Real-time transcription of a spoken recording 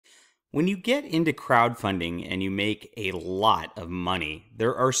When you get into crowdfunding and you make a lot of money,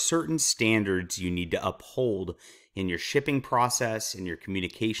 there are certain standards you need to uphold in your shipping process, in your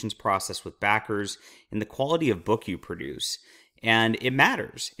communications process with backers, in the quality of book you produce. And it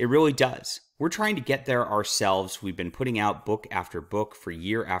matters. It really does. We're trying to get there ourselves. We've been putting out book after book for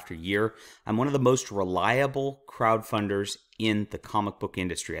year after year. I'm one of the most reliable crowdfunders in the comic book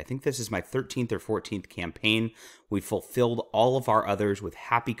industry. I think this is my 13th or 14th campaign. We fulfilled all of our others with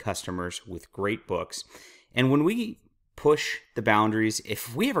happy customers with great books. And when we push the boundaries,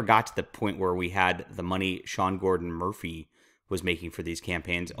 if we ever got to the point where we had the money Sean Gordon Murphy was making for these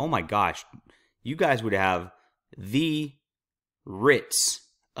campaigns, oh my gosh, you guys would have the Ritz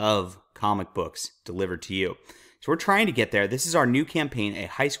of comic books delivered to you. So we're trying to get there. This is our new campaign, A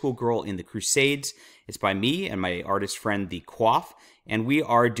High School Girl in the Crusades. It's by me and my artist friend, The Quaff, and we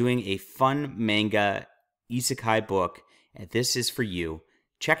are doing a fun manga isekai book, and this is for you.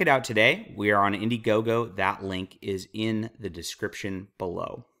 Check it out today. We are on Indiegogo. That link is in the description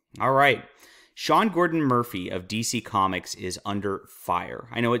below. All right. Sean Gordon Murphy of DC Comics is under fire.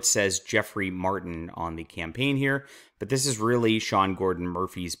 I know it says Jeffrey Martin on the campaign here, but this is really Sean Gordon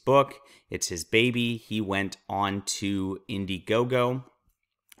Murphy's book. It's his baby. He went on to Indiegogo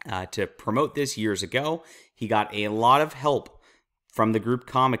to promote this years ago. He got a lot of help from the group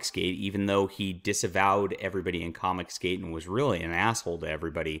Comicsgate, even though he disavowed everybody in Comicsgate and was really an asshole to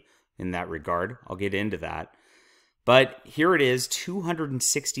everybody in that regard. I'll get into that. But here it is,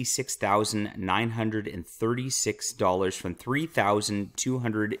 $266,936 from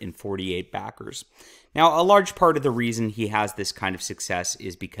 3,248 backers. Now, a large part of the reason he has this kind of success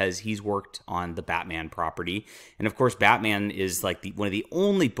is because he's worked on the Batman property. And of course, Batman is like one of the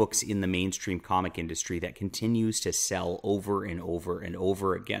only books in the mainstream comic industry that continues to sell over and over and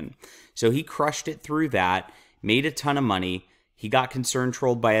over again. So he crushed it through that, made a ton of money. He got concern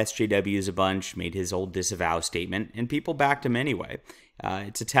trolled by SJWs a bunch, made his old disavow statement, and people backed him anyway.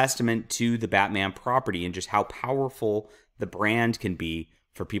 It's a testament to the Batman property and just how powerful the brand can be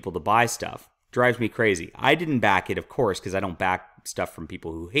for people to buy stuff. Drives me crazy. I didn't back it, of course, because I don't back stuff from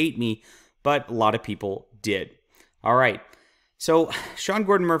people who hate me, but a lot of people did. All right. So Sean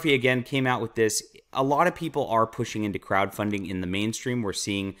Gordon Murphy, again, came out with this. A lot of people are pushing into crowdfunding in the mainstream. We're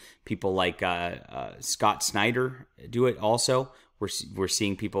seeing people like Scott Snyder do it also. We're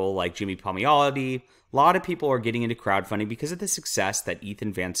seeing people like Jimmy Palmiotti. A lot of people are getting into crowdfunding because of the success that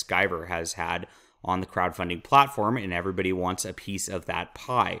Ethan Van Sciver has had on the crowdfunding platform, and everybody wants a piece of that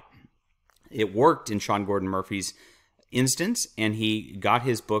pie. It worked in Sean Gordon Murphy's instance, and he got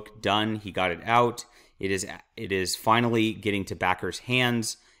his book done. He got it out. It is finally getting to backers'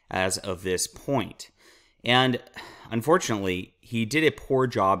 hands as of this point. And unfortunately, he did a poor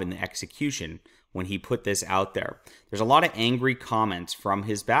job in the execution when he put this out there. There's a lot of angry comments from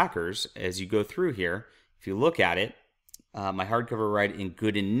his backers as you go through here. If you look at it, my hardcover ride in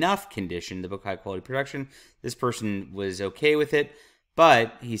good enough condition, the book high quality production. This person was okay with it,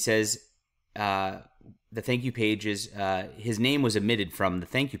 but he says the thank you pages, his name was omitted from the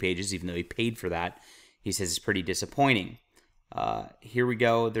thank you pages, even though he paid for that. He says it's pretty disappointing. Here we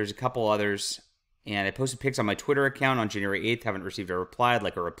go. There's a couple others. And I posted pics on my Twitter account on January 8th. Haven't received a reply. I'd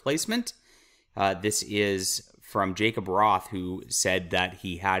like a replacement. This is from Jacob Roth, who said that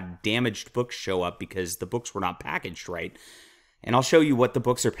he had damaged books show up because the books were not packaged right. And I'll show you what the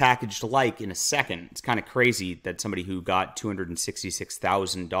books are packaged like in a second. It's kind of crazy that somebody who got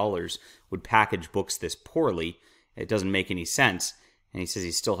 $266,000 would package books this poorly. It doesn't make any sense. And he says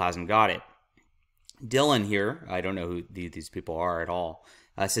he still hasn't got it. Dylan here, I don't know who these people are at all,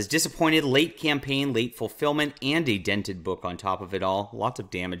 says disappointed, late campaign, late fulfillment, and a dented book on top of it all. Lots of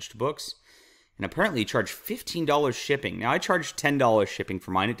damaged books. And apparently he charged $15 shipping. Now I charged $10 shipping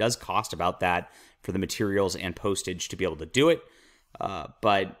for mine. It does cost about that for the materials and postage to be able to do it.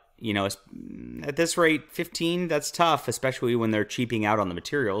 But, you know, at this rate, 15, that's tough, especially when they're cheaping out on the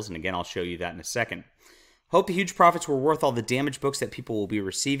materials. And again, I'll show you that in a second. Hope the huge profits were worth all the damaged books that people will be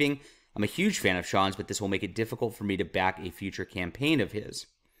receiving. I'm a huge fan of Sean's, but this will make it difficult for me to back a future campaign of his.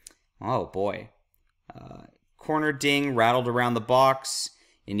 Oh, boy. Corner ding, rattled around the box.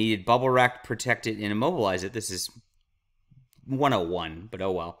 It needed bubble wrap to protect it and immobilize it. This is 101, but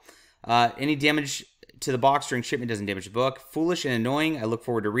oh well. Any damage to the box during shipment doesn't damage the book. Foolish and annoying. I look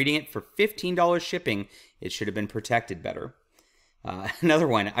forward to reading it. For $15 shipping, it should have been protected better. Another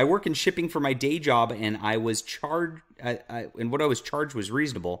one. I work in shipping for my day job, and I was charged. And what I was charged was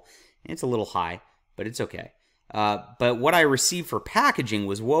reasonable. It's a little high, but it's okay. But what I received for packaging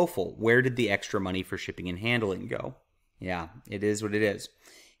was woeful. Where did the extra money for shipping and handling go? Yeah, it is what it is.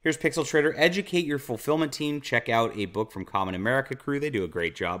 Here's Pixel Trader. Educate your fulfillment team. Check out a book from Common America Crew. They do a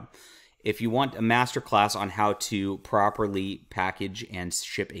great job. if you want a masterclass on how to properly package and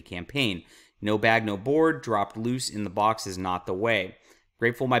ship a campaign. No bag, no board, dropped loose in the box is not the way.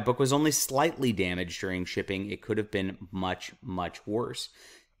 Grateful my book was only slightly damaged during shipping. It could have been much, much worse.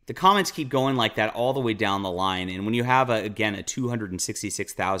 The comments keep going like that all the way down the line. And when you have, again, a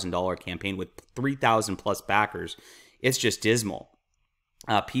 $266,000 campaign with 3,000 plus backers, it's just dismal.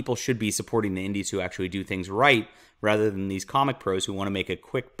 People should be supporting the indies who actually do things right rather than these comic pros who want to make a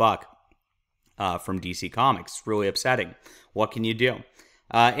quick buck from DC Comics. It's really upsetting. What can you do?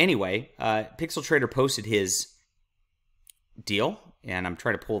 Anyway, Pixel Trader posted his deal, and I'm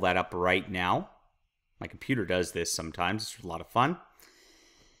trying to pull that up right now. My computer does this sometimes. It's a lot of fun.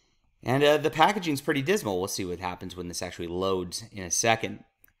 And the packaging's pretty dismal. We'll see what happens when this actually loads in a second.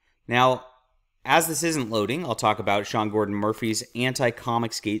 Now, as this isn't loading, I'll talk about Sean Gordon Murphy's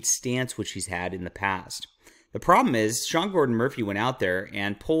anti-Comicsgate stance, which he's had in the past. The problem is, Sean Gordon Murphy went out there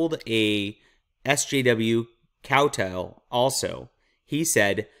and pulled a SJW cowtail also. He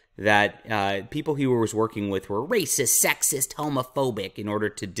said that people he was working with were racist, sexist, homophobic in order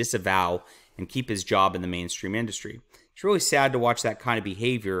to disavow and keep his job in the mainstream industry. It's really sad to watch that kind of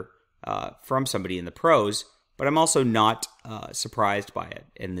behavior from somebody in the pros, but I'm also not surprised by it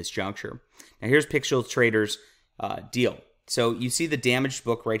in this juncture. Now here's Pixel Trader's deal. So you see the damaged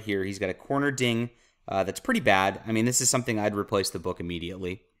book right here. He's got a corner ding that's pretty bad. I mean, this is something I'd replace the book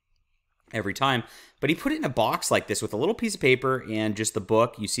immediately every time. But he put it in a box like this with a little piece of paper and just the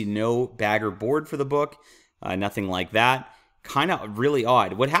book. You see no bag or board for the book, nothing like that. Kind of really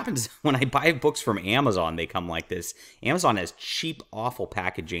odd. What happens when I buy books from Amazon, they come like this. Amazon has cheap, awful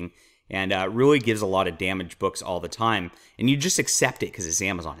packaging and really gives a lot of damaged books all the time. And you just accept it because it's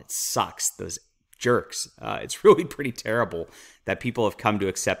Amazon. It sucks. Those jerks. It's really pretty terrible that people have come to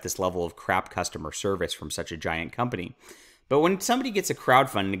accept this level of crap customer service from such a giant company. But when somebody gets a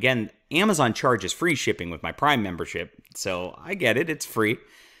crowdfund, and again, Amazon charges free shipping with my Prime membership, so I get it. It's free.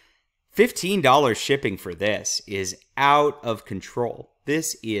 $15 shipping for this is out of control.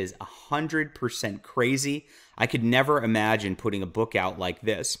 This is 100% crazy. I could never imagine putting a book out like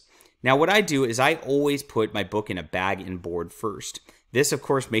this. Now, what I do is I always put my book in a bag and board first. This, of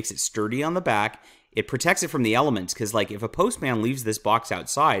course, makes it sturdy on the back. It protects it from the elements because, like, if a postman leaves this box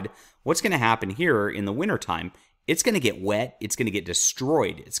outside, what's going to happen here in the wintertime? It's going to get wet. It's going to get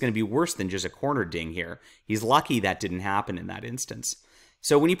destroyed. It's going to be worse than just a corner ding here. He's lucky that didn't happen in that instance.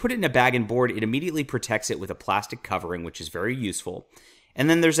 So when you put it in a bag and board, it immediately protects it with a plastic covering, which is very useful. And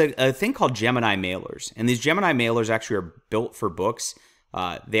then there's a thing called Gemini mailers. And these Gemini mailers actually are built for books.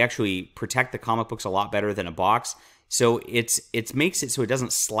 They actually protect the comic books a lot better than a box. So it makes it so it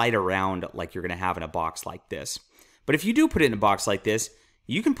doesn't slide around like you're going to have in a box like this. But if you do put it in a box like this,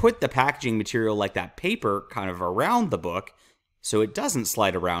 you can put the packaging material like that paper kind of around the book so it doesn't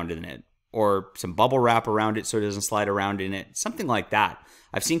slide around in it. Or some bubble wrap around it so it doesn't slide around in it. Something like that.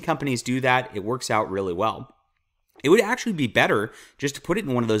 I've seen companies do that. It works out really well. It would actually be better just to put it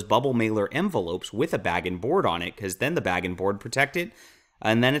in one of those bubble mailer envelopes with a bag and board on it, because then the bag and board protect it,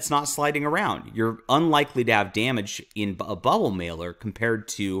 and then it's not sliding around. You're unlikely to have damage in a bubble mailer compared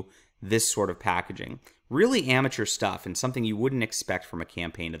to this sort of packaging. Really amateur stuff and something you wouldn't expect from a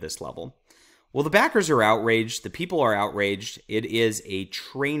campaign of this level. Well, the backers are outraged. The people are outraged. It is a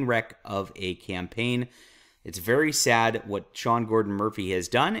train wreck of a campaign. It's very sad what Sean Gordon Murphy has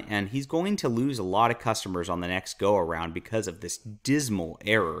done, and he's going to lose a lot of customers on the next go-around because of this dismal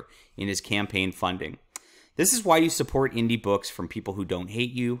error in his campaign funding. This is why you support indie books from people who don't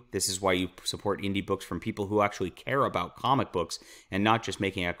hate you. This is why you support indie books from people who actually care about comic books and not just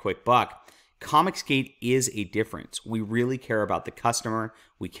making a quick buck. Comicsgate is a difference. We really care about the customer.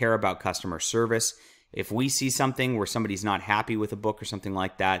 We care about customer service. If we see something where somebody's not happy with a book or something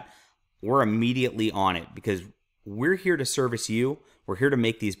like that, we're immediately on it because we're here to service you. We're here to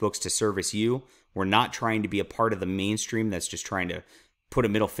make these books to service you. We're not trying to be a part of the mainstream that's just trying to put a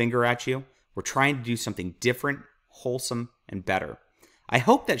middle finger at you. We're trying to do something different, wholesome, and better. I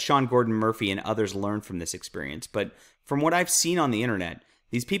hope that Sean Gordon Murphy and others learn from this experience, but from what I've seen on the internet,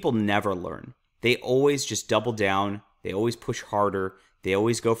 these people never learn. They always just double down. They always push harder. They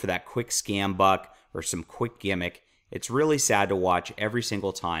always go for that quick scam buck or some quick gimmick. It's really sad to watch every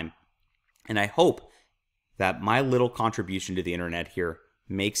single time. And I hope that my little contribution to the internet here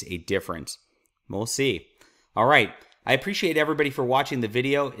makes a difference. We'll see. All right. I appreciate everybody for watching the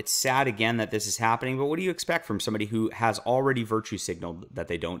video. It's sad again that this is happening, but what do you expect from somebody who has already virtue signaled that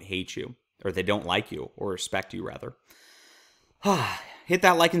they don't hate you, or they don't like you, or respect you, rather? Hit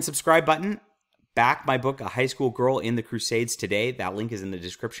that like and subscribe button. Back my book, A High School Girl in the Crusades, today. That link is in the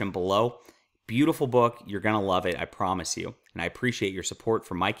description below. Beautiful book. You're going to love it. I promise you. and I appreciate your support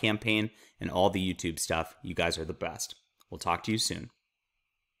for my campaign and all the YouTube stuff. You guys are the best. We'll talk to you soon.